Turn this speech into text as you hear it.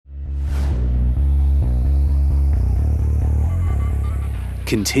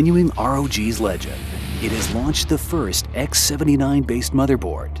Continuing ROG's legend, it has launched the first X79-based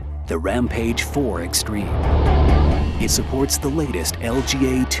motherboard, the Rampage IV Extreme. It supports the latest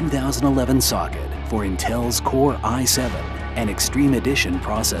LGA2011 socket for Intel's Core i7 and Extreme Edition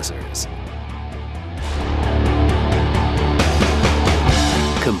processors.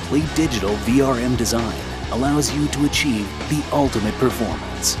 Complete digital VRM design allows you to achieve the ultimate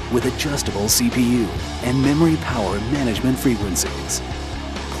performance with adjustable CPU and memory power management frequencies.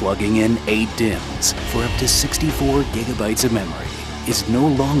 Plugging in 8 DIMMs for up to 64 gigabytes of memory is no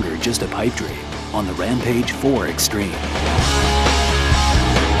longer just a pipe dream on the Rampage IV Extreme.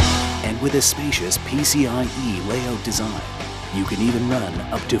 And with a spacious PCIe layout design, you can even run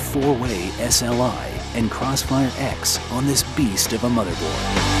up to 4-way SLI and Crossfire X on this beast of a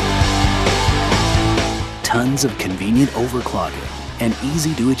motherboard. Tons of convenient overclocking and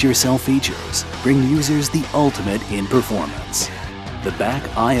easy do-it-yourself features bring users the ultimate in performance. The back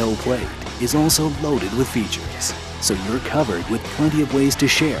I/O plate is also loaded with features, so you're covered with plenty of ways to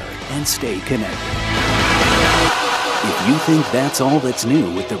share and stay connected. If you think that's all that's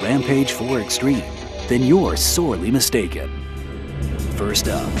new with the Rampage IV Extreme, then you're sorely mistaken. First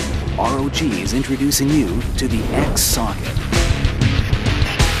up, ROG is introducing you to the X socket.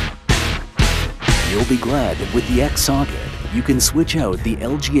 You'll be glad that with the X socket, you can switch out the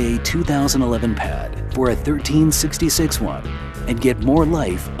LGA 2011 pad for a 1366 one and get more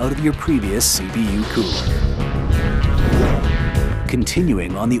life out of your previous CPU cooler.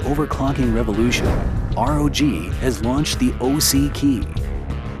 Continuing on the overclocking revolution, ROG has launched the OC Key.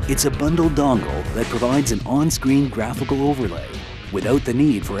 It's a bundled dongle that provides an on-screen graphical overlay without the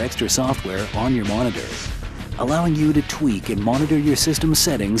need for extra software on your monitor, allowing you to tweak and monitor your system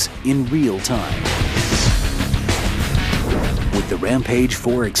settings in real time. With the Rampage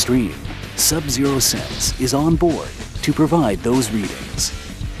IV Extreme, Sub-Zero Sense is on board to provide those readings.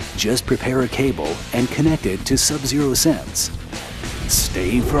 Just prepare a cable and connect it to Sub-Zero Sense.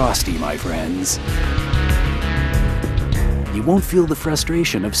 Stay frosty, my friends. You won't feel the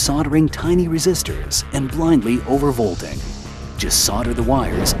frustration of soldering tiny resistors and blindly overvolting. Just solder the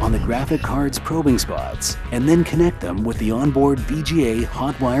wires on the graphic card's probing spots and then connect them with the onboard VGA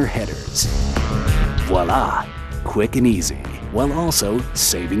hot wire headers. Voila! Quick and easy, while also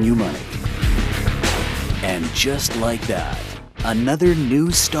saving you money. And just like that, another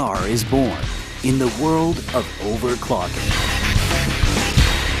new star is born in the world of overclocking.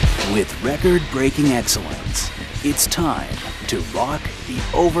 With record-breaking excellence, it's time to rock the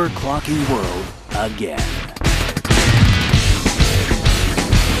overclocking world again.